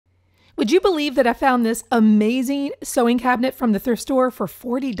Would you believe that I found this amazing sewing cabinet from the thrift store for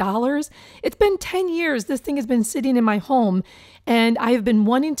 $40? It's been 10 years this thing has been sitting in my home, and I have been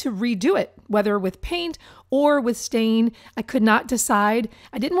wanting to redo it, whether with paint or with stain. I could not decide.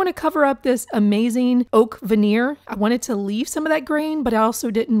 I didn't want to cover up this amazing oak veneer. I wanted to leave some of that grain, but I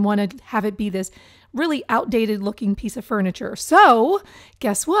also didn't want to have it be this really outdated looking piece of furniture. So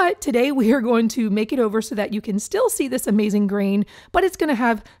guess what? Today we are going to make it over so that you can still see this amazing grain, but it's going to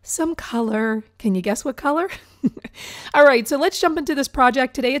have some color. Can you guess what color? All right, so let's jump into this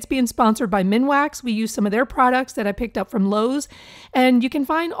project. Today it's being sponsored by Minwax. We use some of their products that I picked up from Lowe's, and you can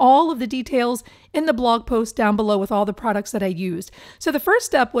find all of the details in the blog post down below with all the products that I used. So the first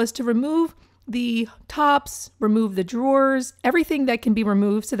step was to remove the tops, remove the drawers, everything that can be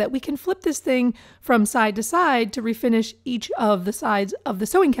removed so that we can flip this thing from side to side to refinish each of the sides of the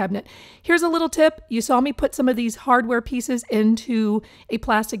sewing cabinet. Here's a little tip. You saw me put some of these hardware pieces into a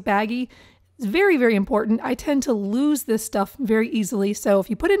plastic baggie. It's very, very important. I tend to lose this stuff very easily. So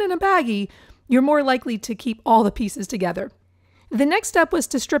if you put it in a baggie, you're more likely to keep all the pieces together. The next step was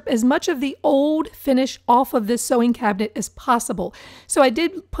to strip as much of the old finish off of this sewing cabinet as possible. So I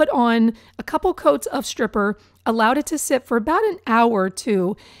did put on a couple coats of stripper, allowed it to sit for about an hour or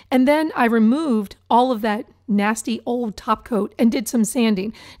two, and then I removed all of that nasty old top coat and did some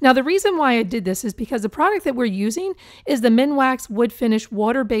sanding. Now the reason why I did this is because the product that we're using is the Minwax Wood Finish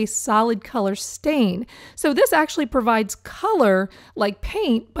Water-Based Solid Color Stain. So this actually provides color like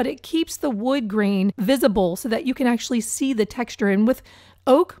paint, but it keeps the wood grain visible so that you can actually see the texture. And with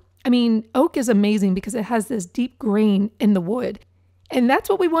oak, oak is amazing because it has this deep grain in the wood. And that's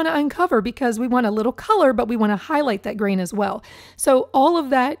what we want to uncover because we want a little color, but we want to highlight that grain as well. So all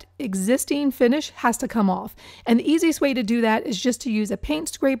of that existing finish has to come off. And the easiest way to do that is just to use a paint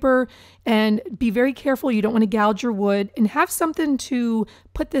scraper and be very careful. You don't want to gouge your wood, and have something to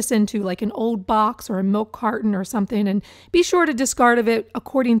put this into, like an old box or a milk carton or something, and be sure to discard of it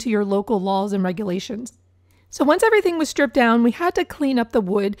according to your local laws and regulations. So once everything was stripped down, we had to clean up the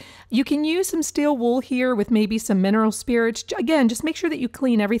wood. You can use some steel wool here with maybe some mineral spirits. Again, just make sure that you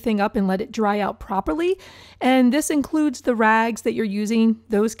clean everything up and let it dry out properly. And this includes the rags that you're using.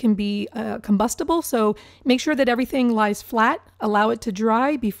 Those can be combustible, so make sure that everything lies flat. Allow it to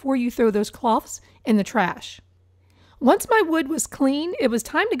dry before you throw those cloths in the trash. Once my wood was clean, it was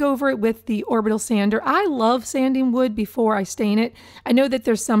time to go over it with the orbital sander. I love sanding wood before I stain it. I know that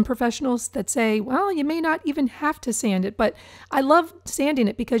there's some professionals that say, well, you may not even have to sand it, but I love sanding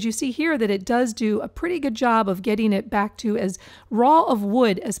it because you see here that it does do a pretty good job of getting it back to as raw of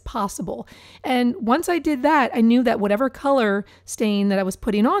wood as possible. And once I did that, I knew that whatever color stain that I was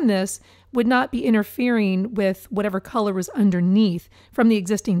putting on this would not be interfering with whatever color was underneath from the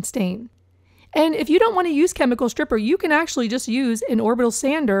existing stain. And if you don't want to use chemical stripper, you can actually just use an orbital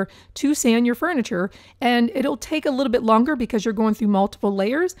sander to sand your furniture, and it'll take a little bit longer because you're going through multiple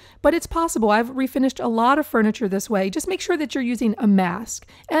layers, but it's possible. I've refinished a lot of furniture this way. Just make sure that you're using a mask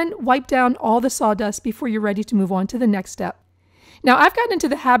and wipe down all the sawdust before you're ready to move on to the next step. Now, I've gotten into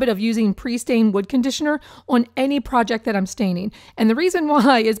the habit of using pre-stained wood conditioner on any project that I'm staining. And the reason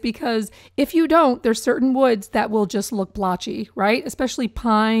why is because if you don't, there's certain woods that will just look blotchy, right? Especially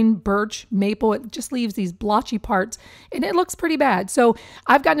pine, birch, maple. It just leaves these blotchy parts and it looks pretty bad. So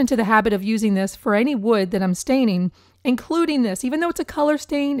I've gotten into the habit of using this for any wood that I'm staining, including this. Even though it's a color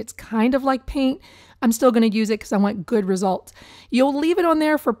stain, it's kind of like paint, I'm still going to use it because I want good results. You'll leave it on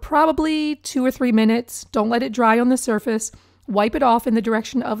there for probably 2 or 3 minutes. Don't let it dry on the surface. Wipe it off in the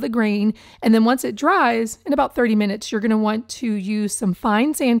direction of the grain, and then once it dries, in about 30 minutes, you're going to want to use some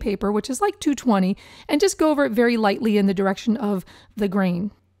fine sandpaper, which is like 220, and just go over it very lightly in the direction of the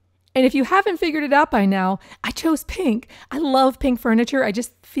grain. And if you haven't figured it out by now, I chose pink. I love pink furniture. I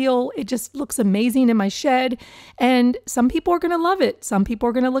just feel it just looks amazing in my shed. And some people are going to love it. Some people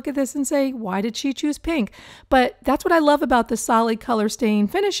are going to look at this and say, why did she choose pink? But that's what I love about the solid color stain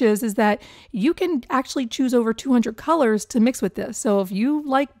finishes is that you can actually choose over 200 colors to mix with this. So if you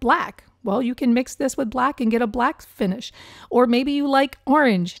like black, well, you can mix this with black and get a black finish. Or maybe you like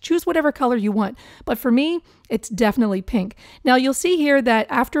orange. Choose whatever color you want. But for me, it's definitely pink. Now you'll see here that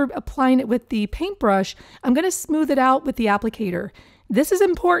after applying it with the paintbrush, I'm going to smooth it out with the applicator. This is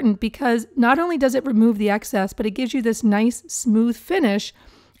important because not only does it remove the excess, but it gives you this nice smooth finish.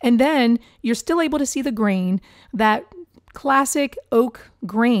 And then you're still able to see the grain. That classic oak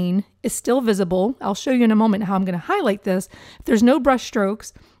grain is still visible. I'll show you in a moment how I'm going to highlight this. There's no brush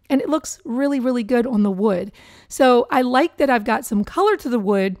strokes. And it looks really, really good on the wood. So I like that I've got some color to the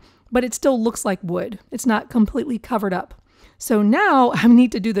wood, but it still looks like wood. It's not completely covered up. So now I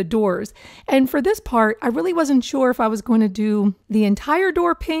need to do the doors. And for this part, I really wasn't sure if I was going to do the entire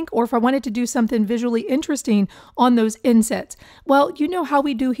door pink or if I wanted to do something visually interesting on those insets. Well, you know how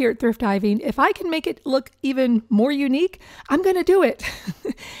we do here at Thrift Diving. If I can make it look even more unique, I'm going to do it.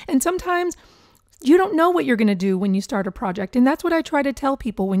 And sometimes you don't know what you're going to do when you start a project. And that's what I try to tell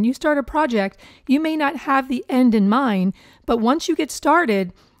people. When you start a project, you may not have the end in mind, but once you get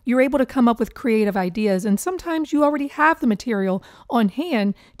started, you're able to come up with creative ideas. And sometimes you already have the material on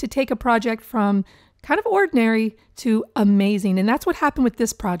hand to take a project from kind of ordinary to amazing. And that's what happened with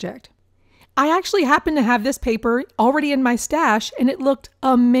this project. I actually happened to have this paper already in my stash and it looked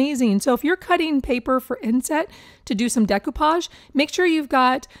amazing. So if you're cutting paper for inset to do some decoupage, make sure you've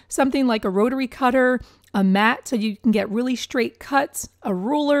got something like a rotary cutter, a mat so you can get really straight cuts, a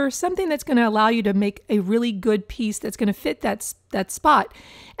ruler, something that's going to allow you to make a really good piece that's going to fit that spot.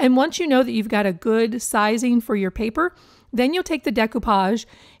 And once you know that you've got a good sizing for your paper, then you'll take the decoupage,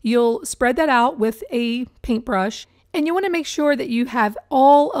 you'll spread that out with a paintbrush, and you want to make sure that you have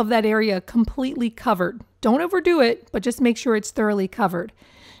all of that area completely covered. Don't overdo it, but just make sure it's thoroughly covered.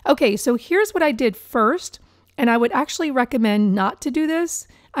 Okay, so here's what I did first, and I would actually recommend not to do this.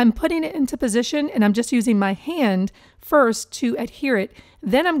 I'm putting it into position and I'm just using my hand first to adhere it.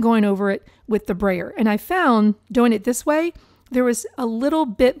 Then I'm going over it with the brayer. And I found doing it this way, there was a little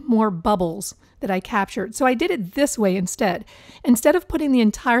bit more bubbles that I captured. So I did it this way instead. Instead of putting the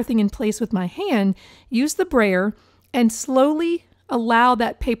entire thing in place with my hand, use the brayer and slowly allow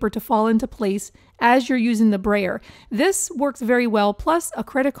that paper to fall into place as you're using the brayer. This works very well, plus a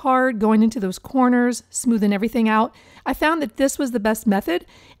credit card going into those corners, smoothing everything out. I found that this was the best method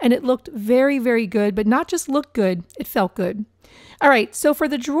and it looked very, very good, but not just looked good, it felt good. All right, so for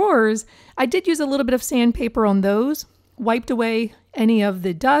the drawers, I did use a little bit of sandpaper on those, wiped away any of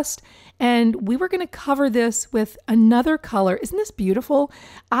the dust, and we were going to cover this with another color. Isn't this beautiful?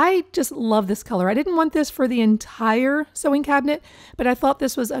 I just love this color. I didn't want this for the entire sewing cabinet, but I thought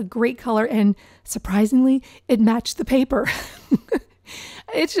this was a great color, and surprisingly, it matched the paper.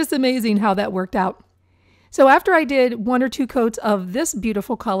 It's just amazing how that worked out. So after I did 1 or 2 coats of this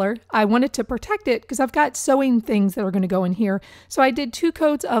beautiful color, I wanted to protect it because I've got sewing things that are going to go in here. So I did 2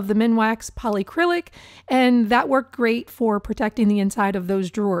 coats of the Minwax polyacrylic, and that worked great for protecting the inside of those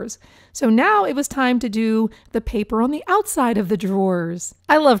drawers. So now it was time to do the paper on the outside of the drawers.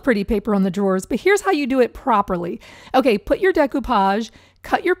 I love pretty paper on the drawers, but here's how you do it properly. Okay, put your decoupage,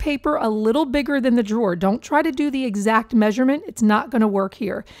 cut your paper a little bigger than the drawer. Don't try to do the exact measurement. It's not going to work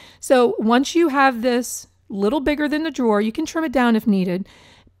here. So once you have this little bigger than the drawer, you can trim it down if needed,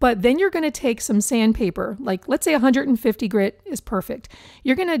 but then you're going to take some sandpaper, like let's say 150 grit is perfect.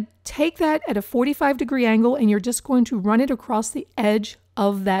 You're going to take that at a 45-degree angle and you're just going to run it across the edge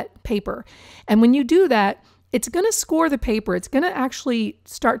of that paper. And when you do that, it's going to score the paper. It's going to actually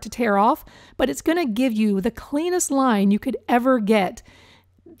start to tear off, but it's going to give you the cleanest line you could ever get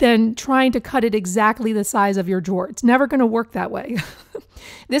than trying to cut it exactly the size of your drawer. It's never going to work that way.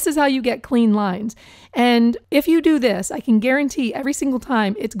 This is how you get clean lines. And if you do this, I can guarantee every single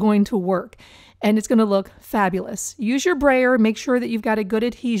time it's going to work and it's going to look fabulous. Use your brayer, make sure that you've got a good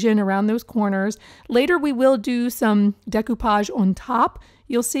adhesion around those corners. Later we will do some decoupage on top,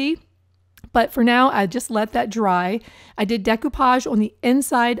 you'll see. But for now, I just let that dry. I did decoupage on the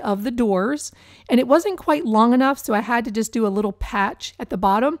inside of the doors, and it wasn't quite long enough, so I had to just do a little patch at the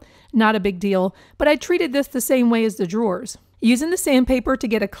bottom. Not a big deal, but I treated this the same way as the drawers, using the sandpaper to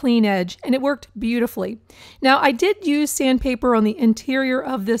get a clean edge, and it worked beautifully. Now, I did use sandpaper on the interior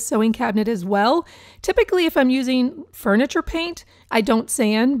of this sewing cabinet as well. Typically, if I'm using furniture paint, I don't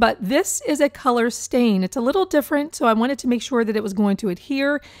sand, but this is a color stain. It's a little different, so I wanted to make sure that it was going to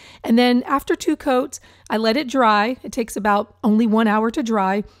adhere. And then after 2 coats, I let it dry. It takes about only 1 hour to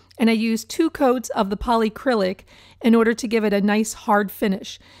dry, and I used 2 coats of the polyacrylic in order to give it a nice hard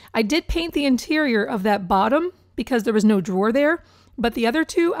finish. I did paint the interior of that bottom because there was no drawer there, but the other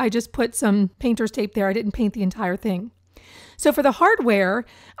 2, I just put some painter's tape there. I didn't paint the entire thing. So for the hardware,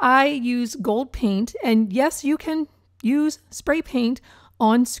 I use gold paint, and yes, you can use spray paint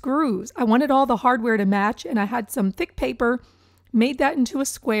on screws. I wanted all the hardware to match, and I had some thick paper, made that into a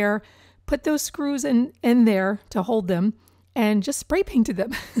square, put those screws in there to hold them, and just spray painted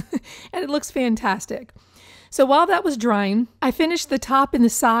them. And it looks fantastic. So while that was drying, I finished the top and the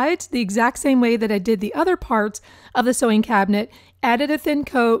sides the exact same way that I did the other parts of the sewing cabinet, added a thin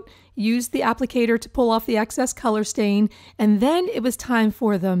coat, used the applicator to pull off the excess color stain, and then it was time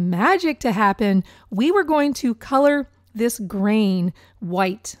for the magic to happen. We were going to color this grain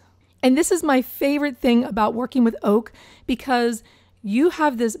white. And this is my favorite thing about working with oak, because you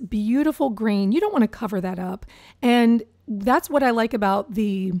have this beautiful grain. You don't want to cover that up. And that's what I like about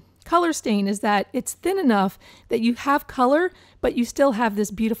the color stain, is that it's thin enough that you have color, but you still have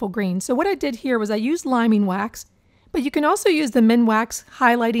this beautiful green. So what I did here was I used liming wax, but you can also use the Minwax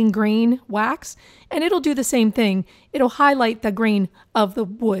highlighting grain wax, and it'll do the same thing. It'll highlight the grain of the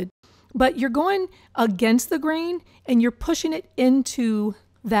wood, but you're going against the grain and you're pushing it into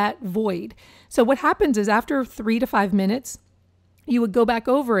that void. So what happens is after 3 to 5 minutes, you would go back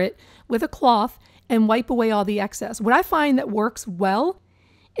over it with a cloth and wipe away all the excess. What I find that works well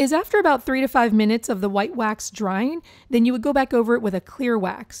is after about 3 to 5 minutes of the white wax drying, then you would go back over it with a clear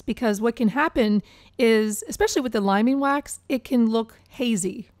wax, because what can happen is, especially with the liming wax, it can look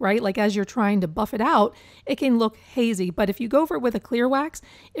hazy, right? Like as you're trying to buff it out, it can look hazy. But if you go over it with a clear wax,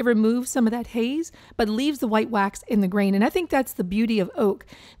 it removes some of that haze, but leaves the white wax in the grain. And I think that's the beauty of oak,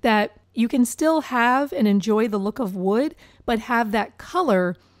 that you can still have and enjoy the look of wood, but have that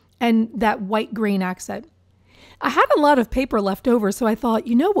color and that white grain accent. I had a lot of paper left over, so I thought,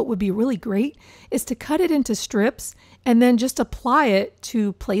 you know what would be really great is to cut it into strips and then just apply it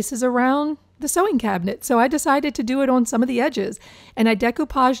to places around the sewing cabinet. So I decided to do it on some of the edges, and I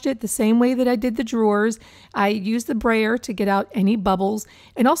decoupaged it the same way that I did the drawers. I used the brayer to get out any bubbles,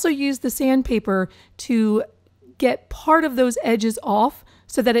 and also used the sandpaper to get part of those edges off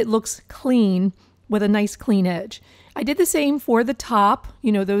so that it looks clean with a nice clean edge. I did the same for the top,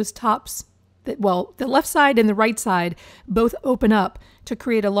 you know, those tops. Well, the left side and the right side both open up to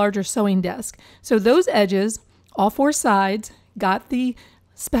create a larger sewing desk. So those edges, all 4 sides, got the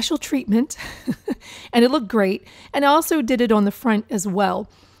special treatment and it looked great. And I also did it on the front as well.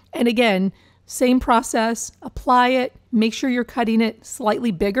 And again, same process, apply it, make sure you're cutting it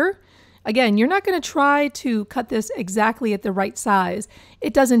slightly bigger. Again, you're not going to try to cut this exactly at the right size.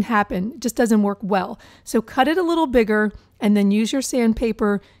 It doesn't happen. It just doesn't work well. So cut it a little bigger and then use your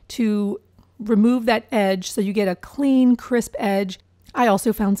sandpaper to remove that edge so you get a clean, crisp edge. I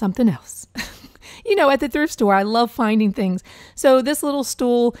also found something else. You know, at the thrift store, I love finding things. So this little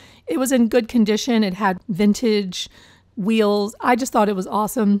stool, it was in good condition. It had vintage wheels. I just thought it was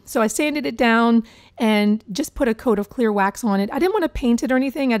awesome. So I sanded it down and just put a coat of clear wax on it. I didn't want to paint it or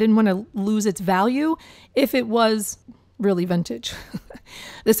anything. I didn't want to lose its value if it was really vintage.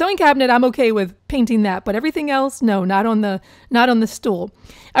 The sewing cabinet, I'm okay with painting that, but everything else, no, not on the stool.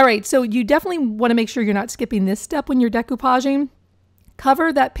 All right, so you definitely want to make sure you're not skipping this step when you're decoupaging.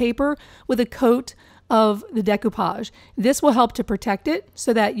 Cover that paper with a coat of the decoupage. This will help to protect it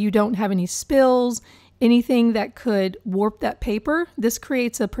so that you don't have any spills, anything that could warp that paper. This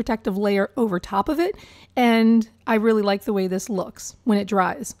creates a protective layer over top of it, and I really like the way this looks when it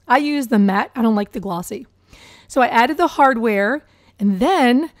dries. I use the matte, I don't like the glossy. So I added the hardware, and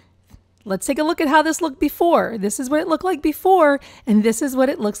then let's take a look at how this looked before. This is what it looked like before, and this is what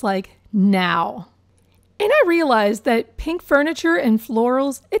it looks like now. And I realized that pink furniture and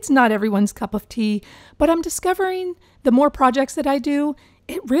florals, it's not everyone's cup of tea, but I'm discovering the more projects that I do,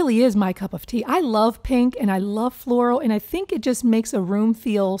 it really is my cup of tea. I love pink and I love floral, and I think it just makes a room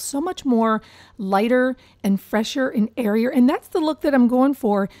feel so much more lighter and fresher and airier. And that's the look that I'm going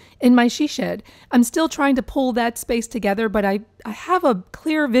for in my she shed. I'm still trying to pull that space together, but I have a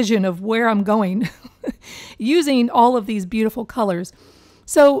clear vision of where I'm going using all of these beautiful colors.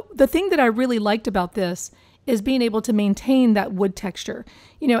 So the thing that I really liked about this is being able to maintain that wood texture.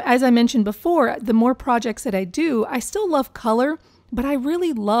 You know, as I mentioned before, the more projects that I do, I still love color, but I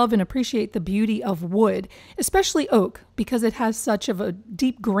really love and appreciate the beauty of wood, especially oak, because it has such of a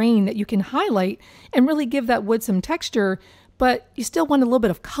deep grain that you can highlight and really give that wood some texture, but you still want a little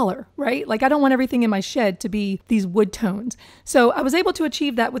bit of color, right? Like I don't want everything in my shed to be these wood tones. So I was able to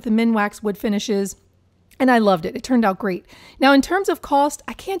achieve that with the Minwax wood finishes, and I loved it. It turned out great. Now, in terms of cost,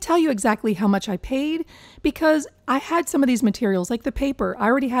 I can't tell you exactly how much I paid because I had some of these materials, like the paper. I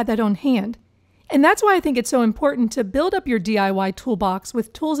already had that on hand. And that's why I think it's so important to build up your DIY toolbox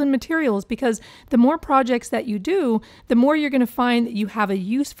with tools and materials, because the more projects that you do, the more you're going to find that you have a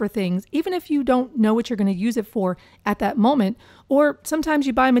use for things, even if you don't know what you're going to use it for at that moment. Or sometimes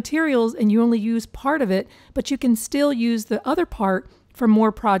you buy materials and you only use part of it, but you can still use the other part for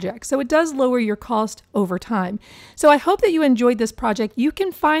more projects. So it does lower your cost over time. So I hope that you enjoyed this project. You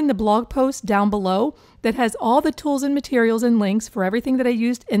can find the blog post down below that has all the tools and materials and links for everything that I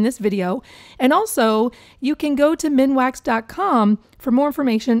used in this video. And also you can go to minwax.com for more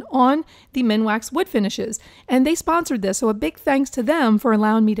information on the Minwax wood finishes. And they sponsored this, so a big thanks to them for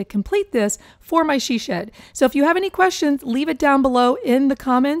allowing me to complete this for my she shed. So if you have any questions, leave it down below in the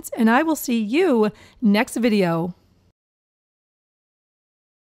comments, and I will see you next video.